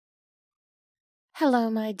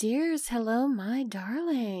Hello, my dears. Hello, my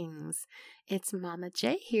darlings. It's Mama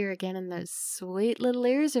J here again in those sweet little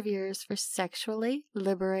ears of yours for sexually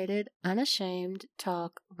liberated, unashamed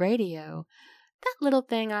talk radio. That little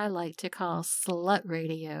thing I like to call slut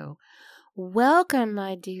radio. Welcome,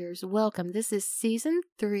 my dears. Welcome. This is season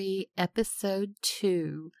 3, episode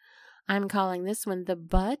 2. I'm calling this one The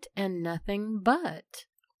Butt and Nothing But.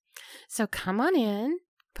 So come on in.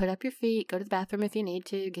 Put up your feet, go to the bathroom if you need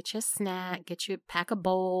to, get you a snack, pack a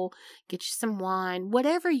bowl, get you some wine,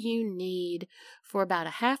 whatever you need for about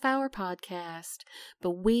a half-hour podcast.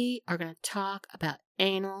 But we are going to talk about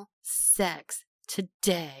anal sex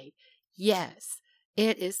today. Yes,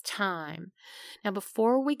 it is time. Now,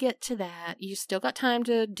 before we get to that, you still got time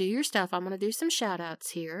to do your stuff. I'm going to do some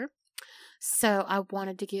shout-outs here. So I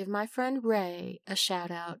wanted to give my friend Ray a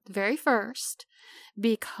shout-out very first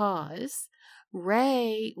because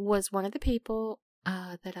Ray was one of the people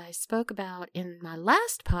that I spoke about in my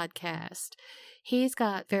last podcast. He's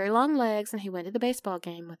got very long legs, and he went to the baseball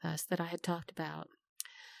game with us that I had talked about.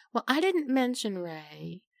 Well, I didn't mention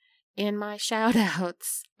Ray in my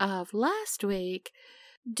shout-outs of last week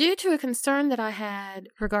due to a concern that I had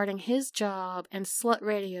regarding his job and slut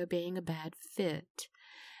radio being a bad fit.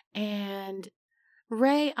 And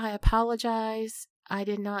Ray, I apologize.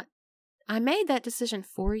 I made that decision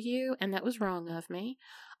for you, and that was wrong of me.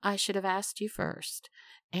 I should have asked you first.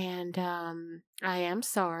 And I am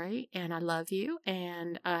sorry, and I love you,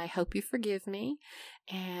 and I hope you forgive me.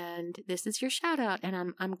 And this is your shout out,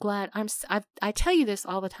 and I'm glad. I tell you this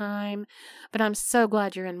all the time, but I'm so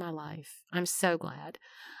glad you're in my life. I'm so glad.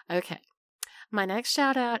 Okay. My next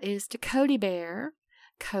shout out is to Cody Bear.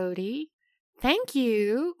 Cody, thank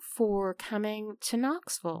you for coming to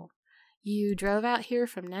Knoxville. You drove out here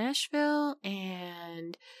from Nashville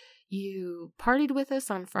and you partied with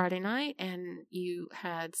us on Friday night and you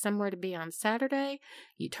had somewhere to be on Saturday.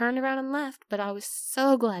 You turned around and left, but I was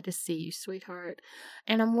so glad to see you, sweetheart.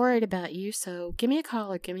 And I'm worried about you, so give me a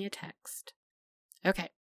call or give me a text. Okay.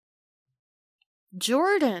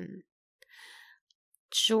 Jordan.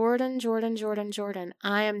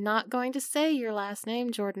 I am not going to say your last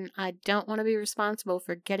name, Jordan. I don't want to be responsible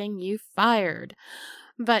for getting you fired.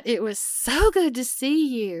 But it was so good to see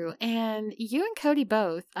you. And you and Cody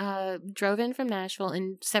both drove in from Nashville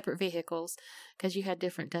in separate vehicles because you had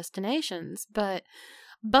different destinations. But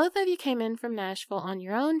both of you came in from Nashville on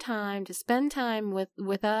your own time to spend time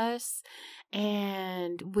with us.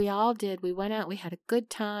 And we all did. We went out. We had a good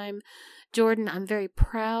time. Jordan, I'm very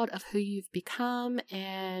proud of who you've become,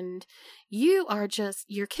 and you're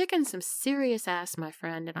kicking some serious ass, my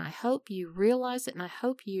friend, and I hope you realize it, and I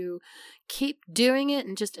hope you keep doing it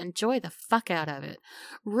and just enjoy the fuck out of it.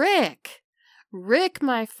 Rick,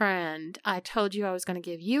 my friend, I told you I was going to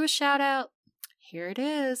give you a shout out. Here it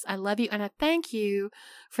is. I love you, and I thank you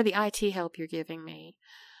for the IT help you're giving me.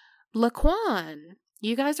 Laquan,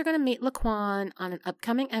 you guys are going to meet Laquan on an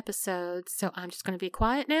upcoming episode, so I'm just going to be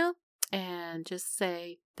quiet now and just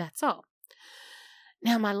say that's all.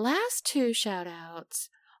 Now, my last 2 shout-outs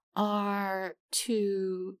are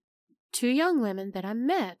to 2 young women that I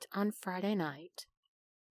met on Friday night.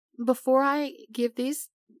 Before I give these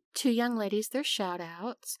 2 young ladies their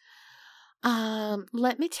shout-outs,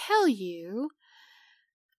 let me tell you,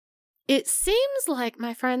 it seems like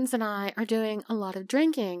my friends and I are doing a lot of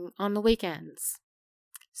drinking on the weekends.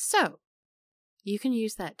 So, you can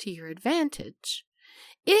use that to your advantage.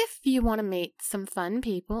 If you want to meet some fun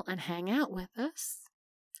people and hang out with us,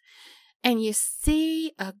 and you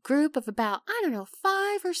see a group of about,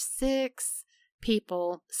 5 or 6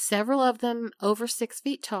 people, several of them over 6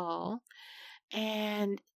 feet tall,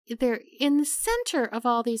 and they're in the center of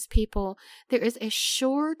all these people, there is a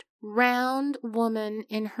short, round woman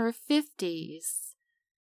in her 50s.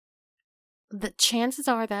 The chances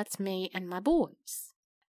are that's me and my boys.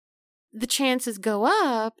 The chances go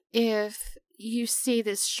up if you see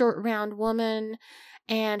this short, round woman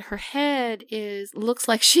and her head looks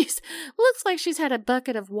like she's had a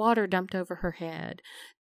bucket of water dumped over her head.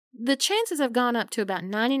 The chances have gone up to about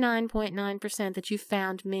 99.9% that you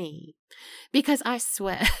found me because I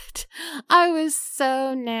sweat. I was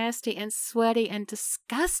so nasty and sweaty and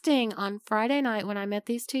disgusting on Friday night when I met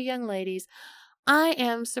these 2 young ladies. I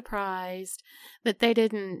am surprised that they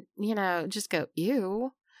didn't, just go,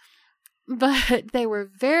 ew. But they were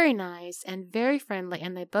very nice and very friendly,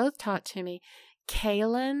 and they both talked to me.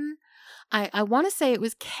 Kaylin, I want to say it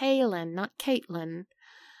was Kaylin, not Caitlin.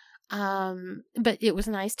 But it was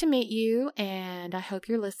nice to meet you, and I hope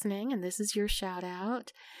you're listening, and this is your shout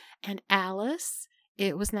out. And Alice,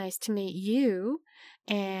 it was nice to meet you,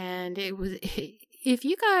 and if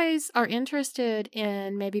you guys are interested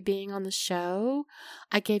in maybe being on the show,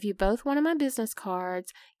 I gave you both one of my business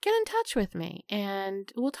cards. Get in touch with me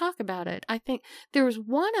and we'll talk about it. I think there was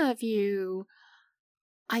one of you,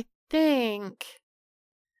 I think,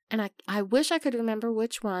 and I wish I could remember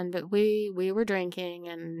which one, but we were drinking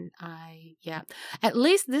and at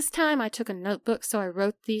least this time I took a notebook, so I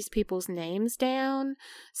wrote these people's names down.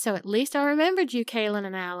 So at least I remembered you, Kaylin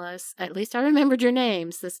and Alice. At least I remembered your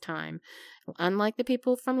names this time, unlike the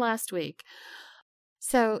people from last week.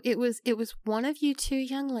 So it was one of you two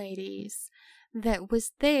young ladies that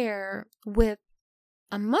was there with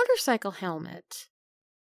a motorcycle helmet.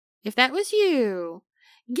 If that was you,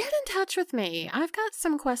 get in touch with me. I've got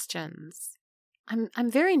some questions.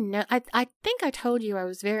 I'm very I think I told you I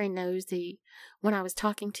was very nosy when I was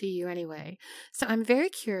talking to you anyway. So I'm very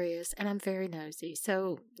curious and I'm very nosy.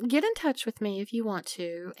 So get in touch with me if you want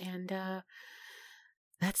to, and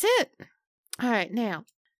that's it. All right, now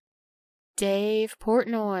Dave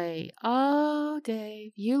Portnoy. Oh,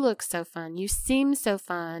 Dave, you look so fun. You seem so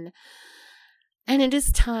fun. And it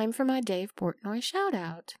is time for my Dave Portnoy shout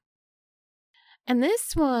out. And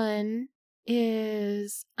this one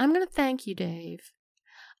is, I'm going to thank you, Dave.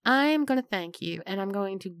 I'm going to thank you, and I'm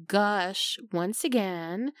going to gush once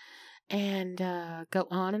again and go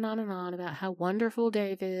on and on and on about how wonderful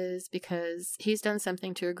Dave is because he's done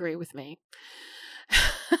something to agree with me.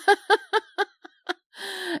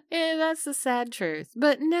 And that's the sad truth.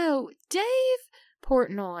 But no, Dave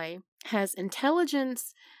Portnoy has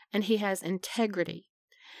intelligence and he has integrity.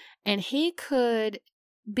 And he could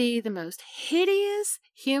be the most hideous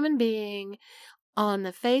human being on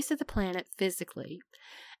the face of the planet physically.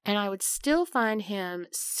 And I would still find him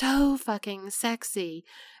so fucking sexy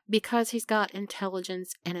because he's got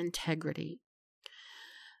intelligence and integrity.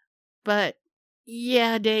 But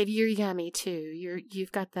yeah, Dave, you're yummy too.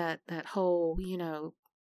 You've got that whole,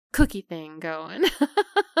 cookie thing going.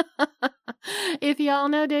 If y'all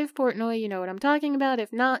know Dave Portnoy, you know what I'm talking about.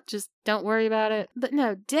 If not, just don't worry about it. But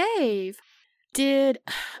no, Dave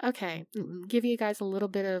okay, give you guys a little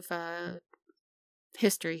bit of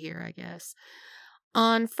history here, I guess.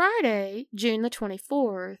 On Friday, June the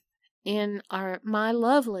 24th, in my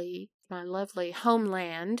lovely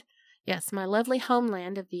homeland, yes, my lovely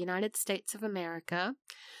homeland of the United States of America,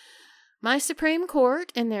 my Supreme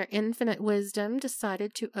Court, in their infinite wisdom,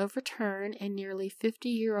 decided to overturn a nearly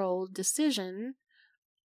 50-year-old decision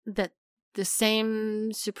that the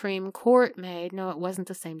same Supreme Court made. No, it wasn't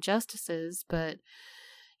the same justices, but,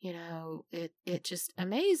 it just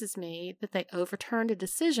amazes me that they overturned a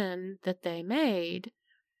decision that they made.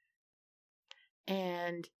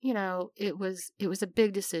 And, it was a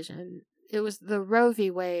big decision. It was the Roe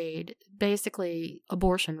v. Wade, basically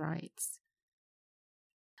abortion rights.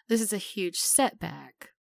 This is a huge setback.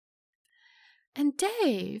 And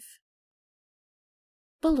Dave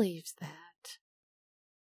believes that.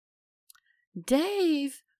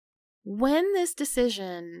 Dave, when this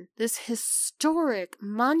decision, this historic,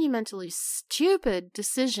 monumentally stupid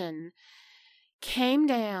decision came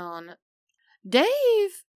down,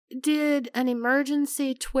 Dave did an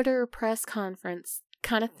emergency Twitter press conference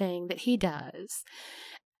kind of thing that he does.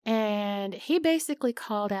 And he basically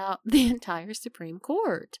called out the entire Supreme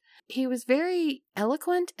Court. He was very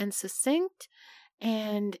eloquent and succinct,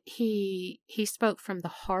 and he spoke from the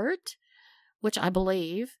heart, which I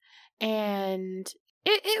believe. And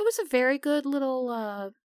it was a very good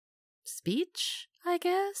little speech, I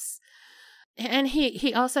guess. And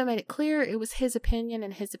he also made it clear it was his opinion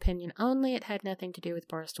and his opinion only. It had nothing to do with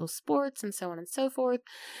Barstool Sports and so on and so forth.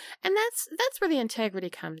 And that's where the integrity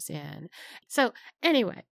comes in. So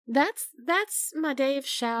anyway, that's my Dave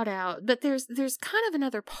shout out. But there's kind of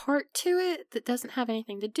another part to it that doesn't have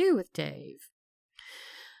anything to do with Dave.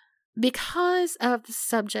 Because of the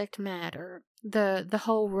subject matter, the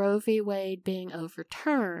whole Roe v. Wade being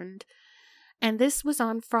overturned, and this was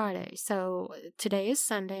on Friday, so today is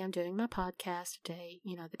Sunday, I'm doing my podcast today,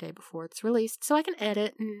 the day before it's released, so I can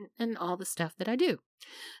edit and all the stuff that I do.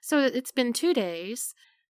 So it's been 2 days.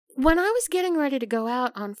 When I was getting ready to go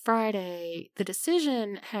out on Friday, the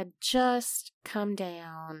decision had just come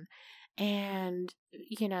down, and,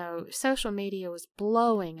 social media was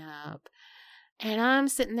blowing up. And I'm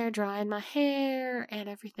sitting there drying my hair and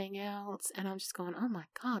everything else. And I'm just going, oh my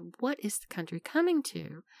God, what is the country coming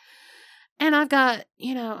to? And I've got,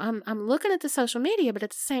 I'm looking at the social media, but at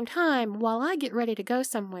the same time, while I get ready to go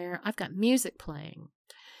somewhere, I've got music playing.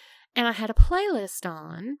 And I had a playlist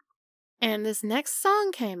on, and this next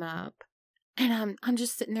song came up, and I'm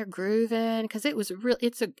just sitting there grooving because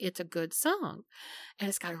it's a good song. And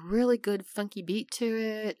it's got a really good funky beat to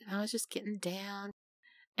it. And I was just getting down.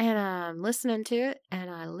 And I'm listening to it, and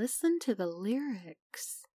I listen to the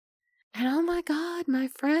lyrics. And oh my God, my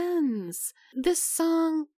friends, this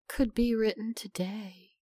song could be written today.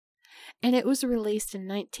 And it was released in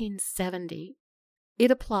 1970.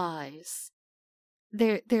 It applies.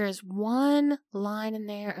 There is one line in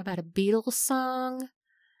there about a Beatles song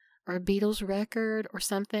or a Beatles record or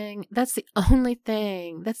something. That's the only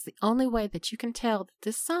thing. That's the only way that you can tell that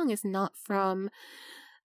this song is not from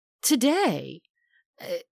today.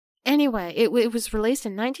 Anyway, it was released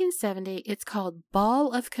in 1970. It's called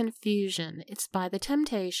Ball of Confusion. It's by The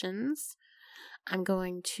Temptations. I'm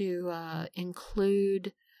going to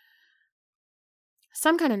include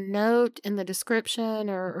some kind of note in the description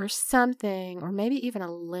or something, or maybe even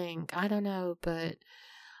a link. I don't know, but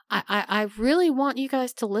I really want you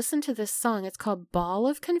guys to listen to this song. It's called Ball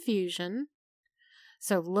of Confusion.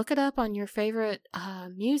 So look it up on your favorite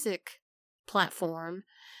music platform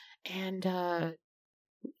and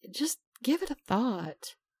just give it a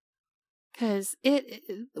thought. Because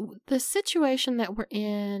the situation that we're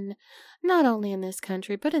in, not only in this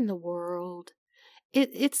country, but in the world,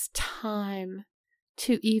 it's time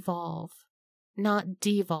to evolve, not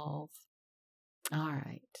devolve. All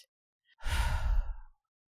right.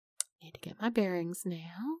 Need to get my bearings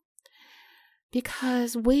now,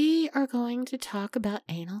 because we are going to talk about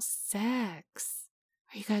anal sex.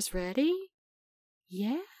 Are you guys ready?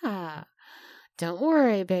 Yeah. Don't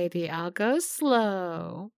worry, baby. I'll go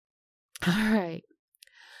slow. All right.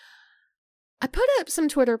 I put up some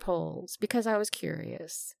Twitter polls because I was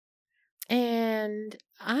curious. And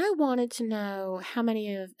I wanted to know how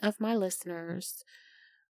many of my listeners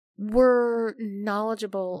were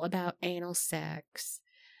knowledgeable about anal sex.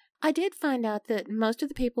 I did find out that most of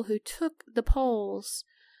the people who took the polls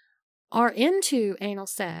are into anal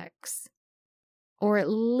sex, or at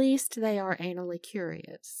least they are anally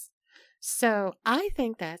curious. So I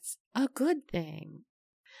think that's a good thing.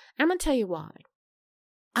 I'm going to tell you why.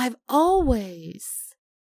 I've always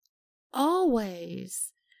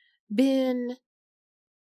been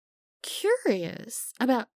curious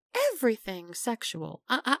about everything sexual.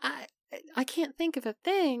 I can't think of a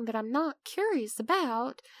thing that I'm not curious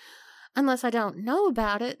about unless I don't know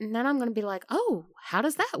about it, and then I'm going to be like, oh, how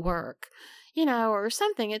does that work? Or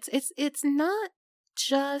something. It's not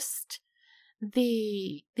just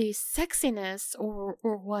the sexiness or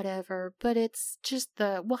whatever, but it's just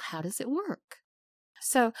how does it work?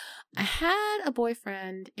 So I had a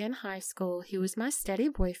boyfriend in high school. He was my steady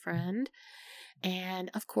boyfriend. And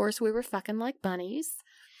of course we were fucking like bunnies.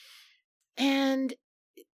 And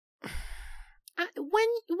when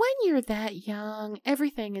you're that young,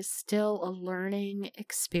 everything is still a learning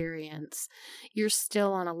experience. You're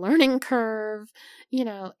still on a learning curve,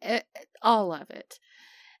 all of it.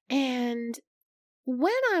 And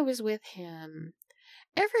when I was with him,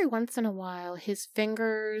 every once in a while, his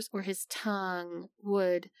fingers or his tongue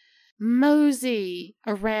would mosey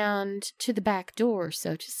around to the back door,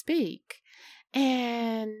 so to speak.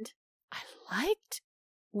 And I liked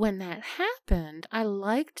when that happened. I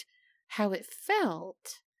liked how it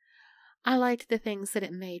felt. I liked the things that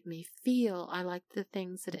it made me feel. I liked the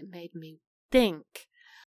things that it made me think.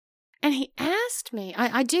 And he asked me,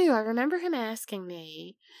 I remember him asking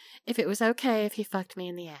me if it was okay if he fucked me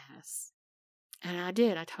in the ass. And I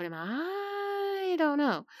did. I told him, I don't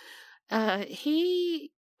know. I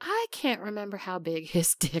can't remember how big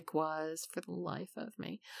his dick was for the life of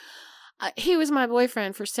me. He was my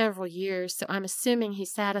boyfriend for several years, so I'm assuming he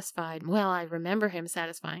satisfied. Well, I remember him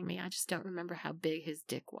satisfying me. I just don't remember how big his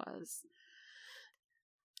dick was.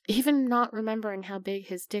 Even not remembering how big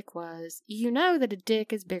his dick was, you know that a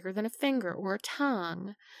dick is bigger than a finger or a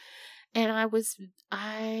tongue. And I was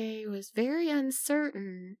very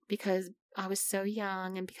uncertain because I was so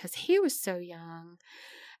young and because he was so young,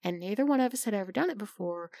 and neither one of us had ever done it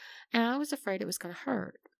before, and I was afraid it was going to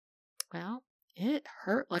hurt. Well, it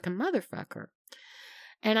hurt like a motherfucker.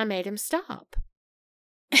 And I made him stop.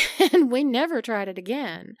 And we never tried it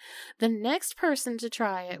again. The next person to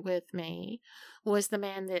try it with me was the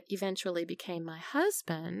man that eventually became my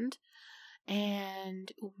husband. And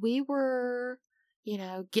we were,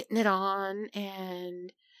 getting it on,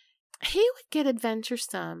 and he would get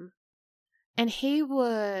adventuresome. And he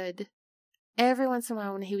would, every once in a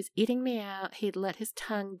while when he was eating me out, he'd let his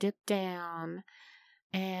tongue dip down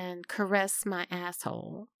and caress my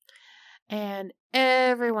asshole. And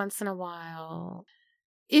every once in a while,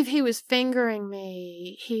 if he was fingering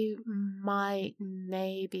me, he might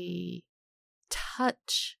maybe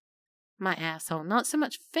touch my asshole. Not so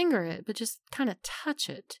much finger it, but just kind of touch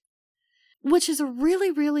it. Which is a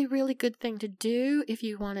really, really, really good thing to do if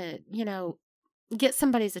you want to, get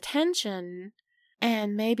somebody's attention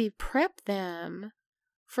and maybe prep them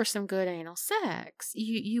for some good anal sex.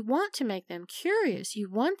 You want to make them curious. You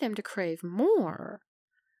want them to crave more.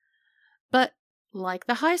 But like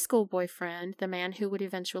the high school boyfriend, the man who would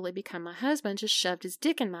eventually become my husband just shoved his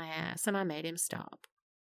dick in my ass and I made him stop.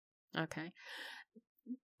 Okay.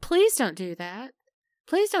 Please don't do that.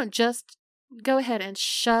 Please don't just go ahead and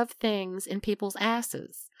shove things in people's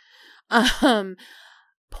asses.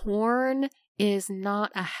 Porn is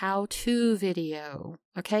not a how-to video.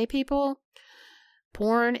 Okay, people?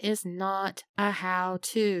 Porn is not a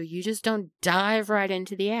how-to. You just don't dive right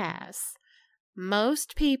into the ass.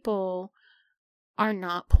 Most people are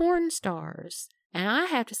not porn stars. And I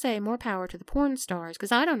have to say, more power to the porn stars,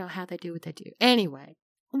 because I don't know how they do what they do. Anyway,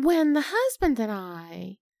 when the husband and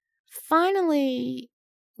I finally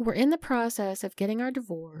were in the process of getting our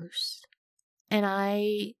divorce, and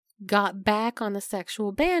I got back on the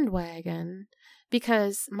sexual bandwagon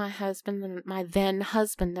because my then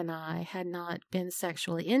husband and I had not been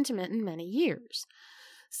sexually intimate in many years.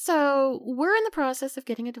 So we're in the process of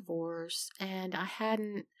getting a divorce, and I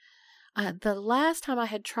hadn't, the last time I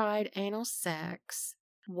had tried anal sex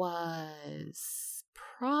was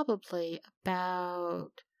probably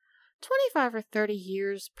about 25 or 30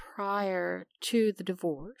 years prior to the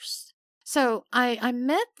divorce. So I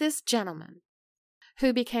met this gentleman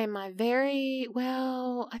who became my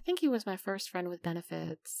I think he was my first friend with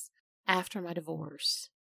benefits after my divorce.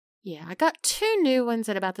 Yeah, I got 2 new ones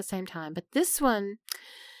at about the same time, but this one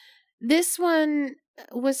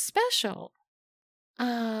was special.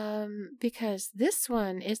 Because this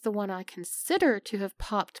one is the one I consider to have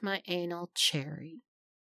popped my anal cherry.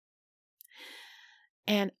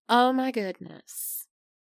 And oh my goodness,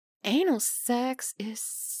 anal sex is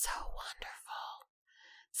so wonderful.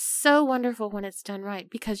 So wonderful when it's done right.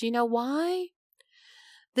 Because you know why?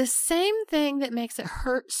 The same thing that makes it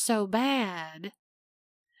hurt so bad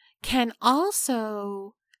can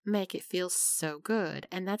also make it feel so good.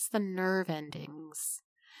 And that's the nerve endings.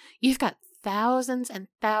 You've got thousands and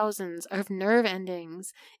thousands of nerve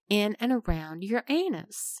endings in and around your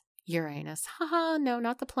anus. Uranus. Haha, no,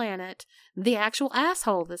 not the planet. The actual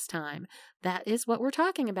asshole this time. That is what we're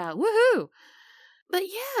talking about. Woohoo! But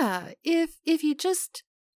yeah, if you just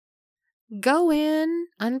go in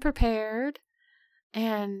unprepared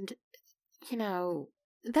and,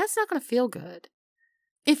 that's not going to feel good.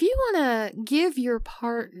 If you want to give your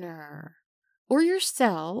partner or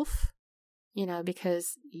yourself,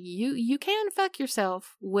 because you can fuck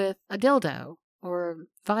yourself with a dildo or a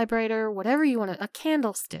vibrator, whatever you want, a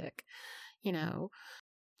candlestick,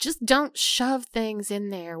 just don't shove things in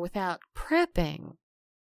there without prepping.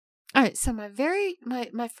 All right, so my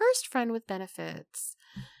first friend with benefits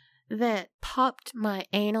that popped my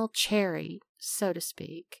anal cherry, so to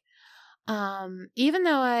speak, even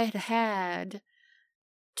though I had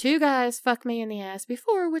 2 guys fuck me in the ass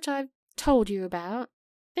before, which I've told you about,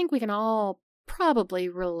 I think we can all probably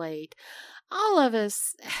relate. All of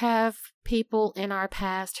us have people in our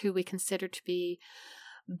past who we consider to be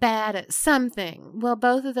bad at something. Well,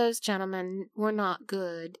 both of those gentlemen were not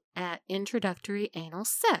good at introductory anal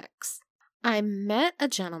sex. I met a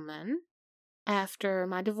gentleman after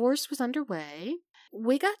my divorce was underway.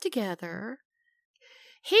 We got together.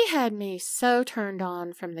 He had me so turned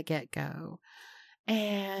on from the get-go.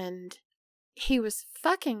 And he was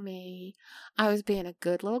fucking me. I was being a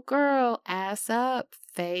good little girl, ass up,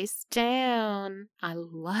 face down. I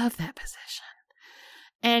love that position.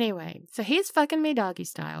 Anyway, so he's fucking me doggy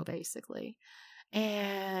style, basically.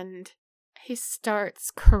 And he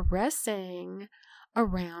starts caressing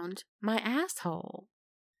around my asshole.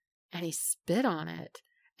 And he spit on it.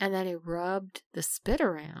 And then he rubbed the spit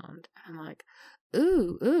around. I'm like,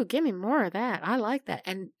 ooh, give me more of that. I like that.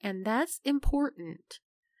 And that's important.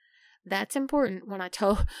 That's important.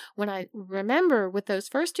 When I remember with those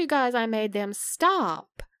first 2 guys, I made them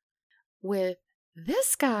stop. With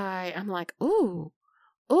this guy, I'm like, ooh,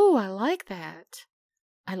 I like that.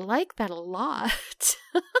 I like that a lot.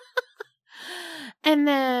 And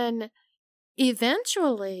then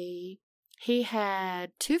eventually he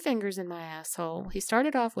had 2 fingers in my asshole. He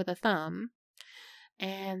started off with a thumb,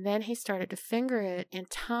 and then he started to finger it in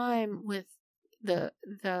time with the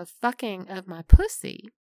fucking of my pussy.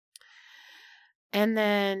 And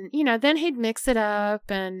then, then he'd mix it up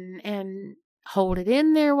and hold it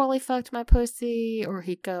in there while he fucked my pussy, or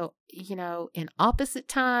he'd go, in opposite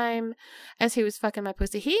time as he was fucking my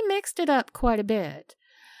pussy. He mixed it up quite a bit.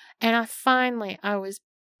 And I was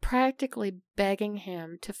practically begging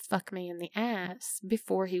him to fuck me in the ass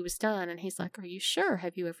before he was done. And he's like, "Are you sure?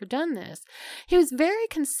 Have you ever done this?" He was very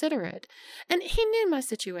considerate. And he knew my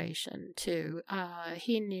situation, too.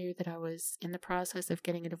 He knew that I was in the process of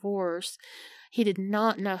getting a divorce. He did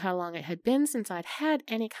not know how long it had been since I'd had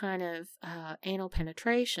any kind of anal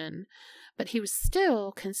penetration. But he was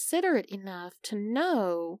still considerate enough to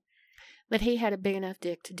know that he had a big enough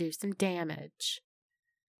dick to do some damage.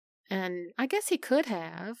 And I guess he could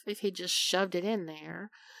have if he just shoved it in there.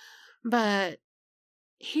 But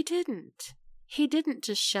he didn't. He didn't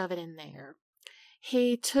just shove it in there.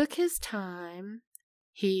 He took his time.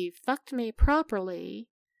 He fucked me properly.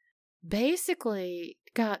 Basically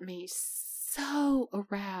got me so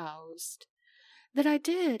aroused that I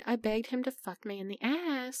did. I begged him to fuck me in the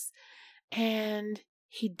ass. And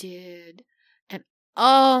he did. And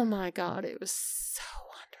oh my God, it was so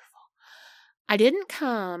wonderful. I didn't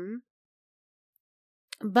come,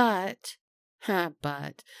 but I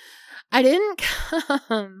didn't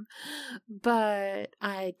come, but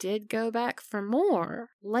I did go back for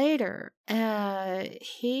more later.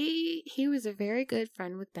 He was a very good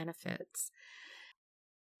friend with benefits.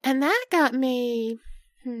 And that got me,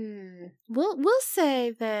 we'll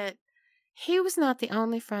say that he was not the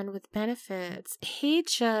only friend with benefits. He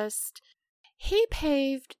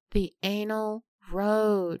paved the anal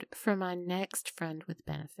road for my next friend with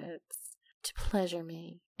benefits to pleasure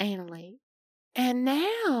me anally. And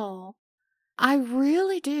now I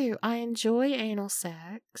really do. I enjoy anal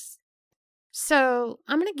sex. So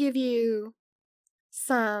I'm going to give you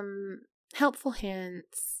some helpful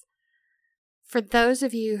hints for those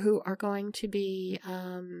of you who are going to be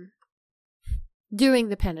doing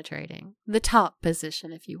the penetrating, the top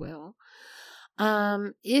position, if you will.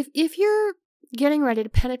 If you're getting ready to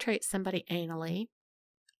penetrate somebody anally,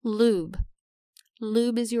 lube.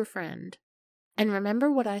 Lube is your friend. And remember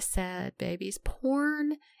what I said, babies.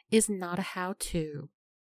 Porn is not a how-to.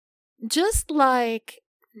 Just like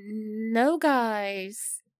your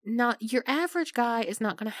average guy is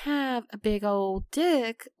not going to have a big old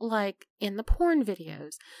dick like in the porn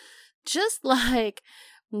videos. Just like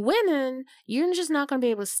women, you're just not going to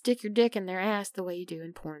be able to stick your dick in their ass the way you do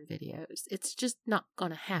in porn videos. It's just not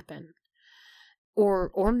going to happen.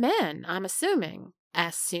 Or men, I'm assuming.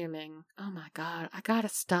 Oh my God, I gotta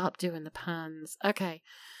stop doing the puns. Okay.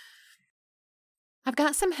 I've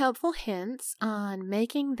got some helpful hints on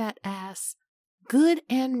making that ass good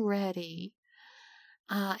and ready.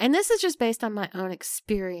 And this is just based on my own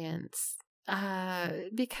experience.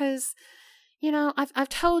 Because, I've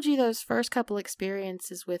told you those first couple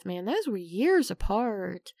experiences with me, and those were years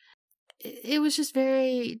apart. It was just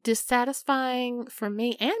very dissatisfying for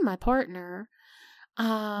me and my partner.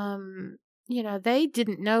 They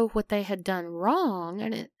didn't know what they had done wrong,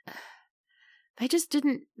 and they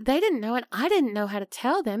didn't know it. I didn't know how to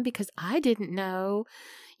tell them because I didn't know,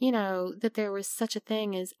 that there was such a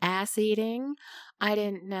thing as ass eating. I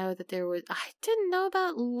didn't know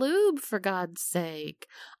about lube, for God's sake.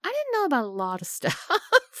 I didn't know about a lot of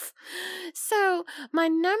stuff. So my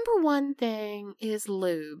number one thing is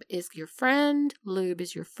lube is your friend. Lube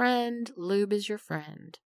is your friend. Lube is your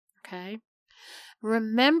friend. Okay?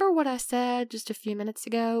 Remember what I said just a few minutes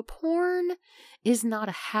ago? Porn is not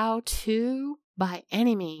a how-to by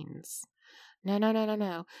any means.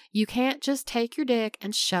 No. You can't just take your dick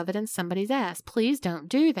and shove it in somebody's ass. Please don't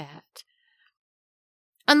do that.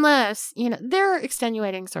 Unless, there are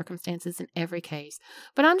extenuating circumstances in every case.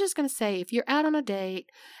 But I'm just going to say, if you're out on a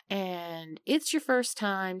date and it's your first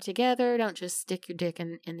time together, don't just stick your dick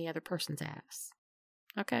in the other person's ass.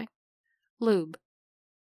 Okay? Lube.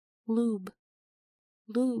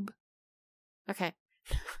 Okay.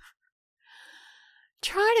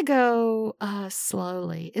 Try to go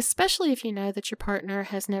slowly, especially if you know that your partner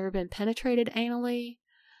has never been penetrated anally.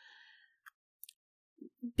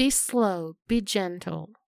 Be slow. Be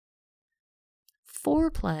gentle.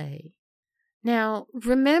 Foreplay. Now,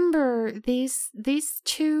 remember these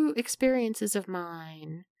two experiences of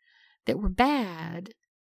mine that were bad,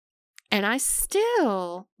 and I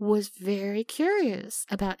still was very curious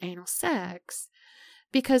about anal sex.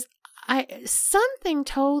 Because something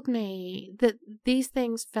told me that these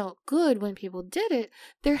things felt good when people did it.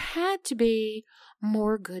 There had to be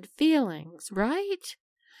more good feelings, right?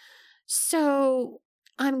 So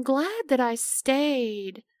I'm glad that I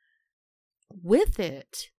stayed with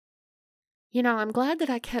it. I'm glad that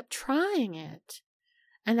I kept trying it.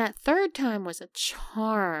 And that third time was a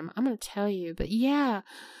charm, I'm going to tell you. But yeah,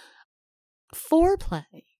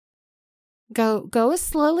 foreplay. Go as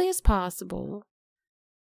slowly as possible.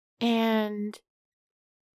 And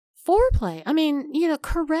foreplay. I mean,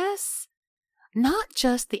 caress Not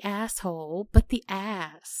just the asshole, but the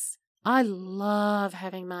ass. I love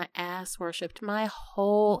having my ass worshipped, my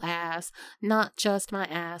whole ass, not just my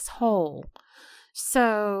asshole.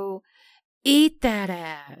 So, eat that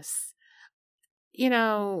ass.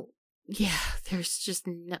 Yeah, there's just,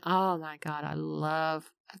 oh my God, I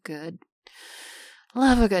love a good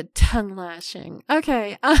tongue lashing.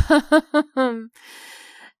 Okay.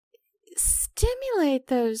 Stimulate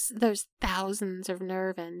those thousands of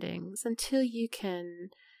nerve endings until you can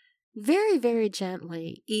very, very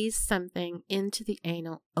gently ease something into the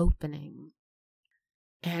anal opening.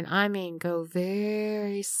 And I mean, go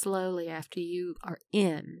very slowly after you are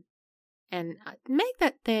in. And make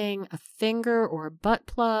that thing a finger or a butt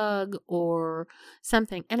plug or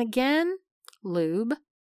something. And again, lube.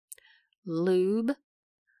 Lube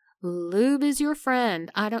is your friend.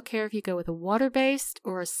 I don't care if you go with a water-based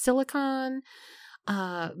or a silicone,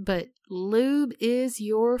 but lube is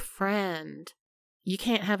your friend. You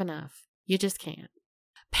can't have enough. You just can't.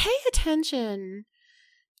 Pay attention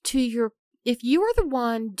to if you are the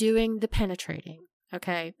one doing the penetrating,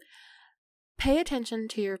 okay? Pay attention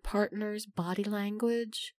to your partner's body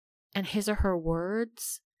language and his or her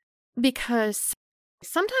words, because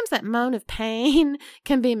sometimes that moan of pain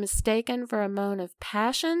can be mistaken for a moan of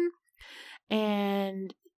passion,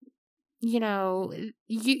 and, you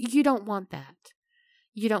don't want that.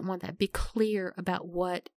 You don't want that. Be clear about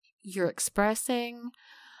what you're expressing.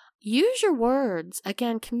 Use your words.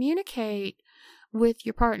 Again, communicate with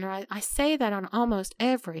your partner. I say that on almost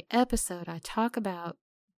every episode. I talk about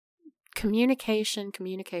communication.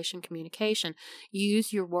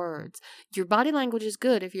 Use your words. Your body language is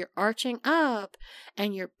good. If you're arching up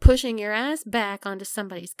and you're pushing your ass back onto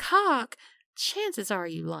somebody's cock, chances are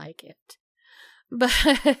you like it.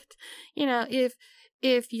 But,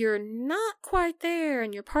 if you're not quite there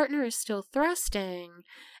and your partner is still thrusting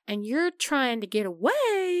and you're trying to get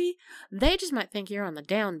away, they just might think you're on the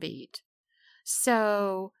downbeat.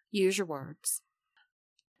 So use your words.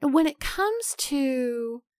 When it comes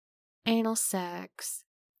to anal sex,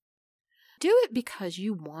 do it because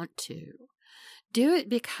you want to. Do it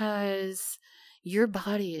because your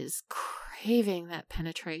body is craving that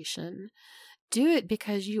penetration. Do it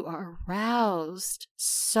because you are aroused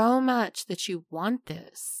so much that you want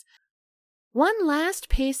this. One last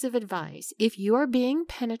piece of advice: if you are being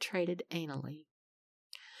penetrated anally,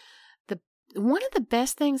 one of the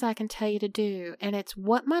best things I can tell you to do, and it's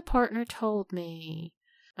what my partner told me,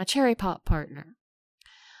 my cherry pop partner,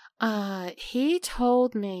 he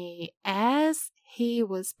told me as he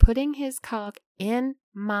was putting his cock in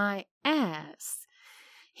my ass,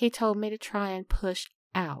 he told me to try and push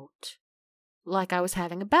out like I was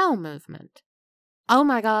having a bowel movement. Oh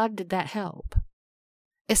my God, did that help?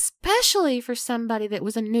 Especially for somebody that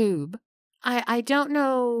was a noob. I don't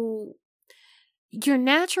know. Your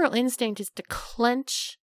natural instinct is to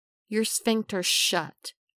clench your sphincter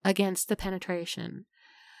shut against the penetration.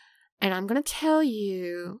 And I'm going to tell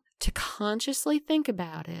you to consciously think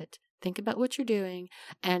about it. Think about what you're doing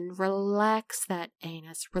and relax that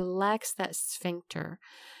anus, relax that sphincter.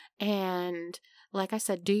 And like I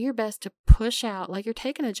said, do your best to push out like you're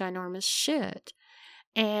taking a ginormous shit.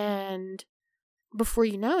 And before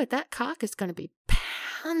you know it, that cock is going to be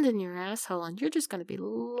pounding your asshole and you're just going to be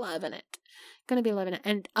loving it.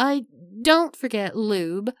 And don't forget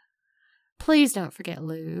lube. Please don't forget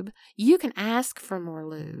lube. You can ask for more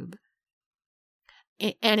lube.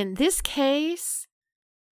 And in this case,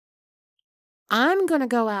 I'm going to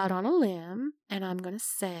go out on a limb and I'm going to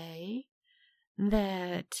say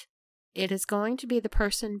that it is going to be the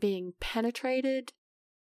person being penetrated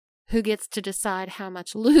who gets to decide how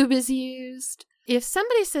much lube is used. If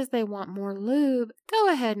somebody says they want more lube,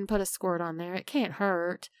 go ahead and put a squirt on there. It can't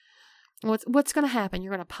hurt. What's going to happen?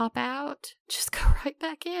 You're going to pop out? Just go right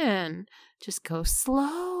back in. Just go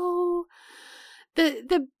slow.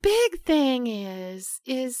 The big thing is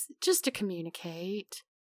just to communicate.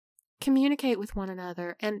 Communicate with one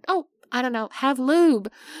another. And, have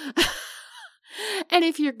lube. And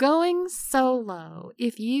if you're going solo,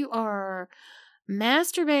 if you are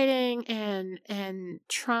masturbating and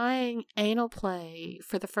trying anal play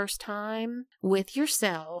for the first time with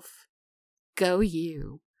yourself, go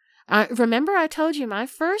you. Remember I told you my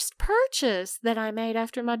first purchase that I made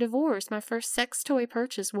after my divorce, my first sex toy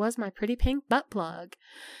purchase was my pretty pink butt plug.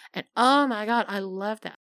 And oh my God, I love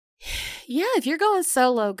that. Yeah, if you're going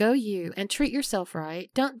solo, go you and treat yourself right.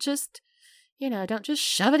 Don't just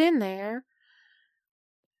shove it in there.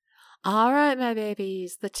 All right, my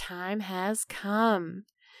babies, the time has come.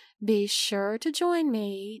 be sure to join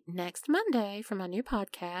me next Monday for my new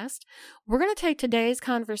podcast. We're going to take today's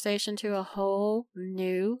conversation to a whole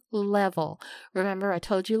new level. Remember, I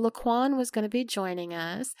told you Laquan was going to be joining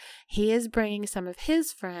us. He is bringing some of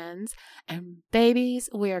his friends, and babies,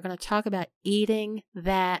 we are going to talk about eating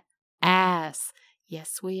that ass.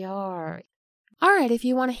 Yes, we are. All right, if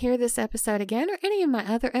you want to hear this episode again or any of my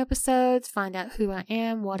other episodes, find out who I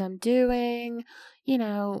am, what I'm doing,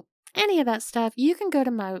 any of that stuff, you can go to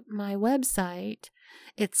my website.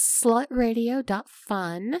 It's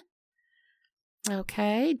slutradio.fun.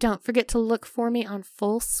 Okay, don't forget to look for me on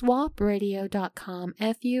fullswapradio.com,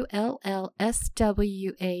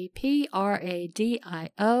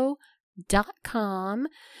 fullswapradio.com.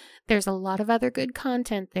 There's a lot of other good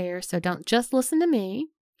content there, so don't just listen to me.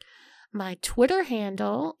 My Twitter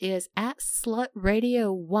handle is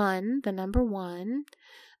 @slutradio1, the number 1.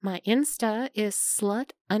 My Insta is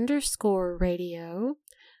slut_radio.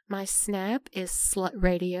 My Snap is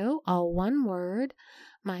slutradio, all one word.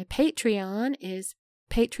 My Patreon is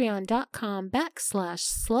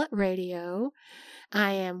patreon.com/slutradio.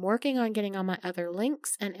 I am working on getting all my other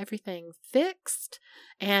links and everything fixed.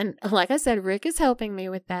 And like I said, Rick is helping me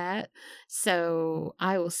with that. So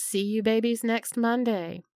I will see you babies next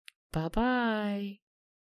Monday. Bye-bye.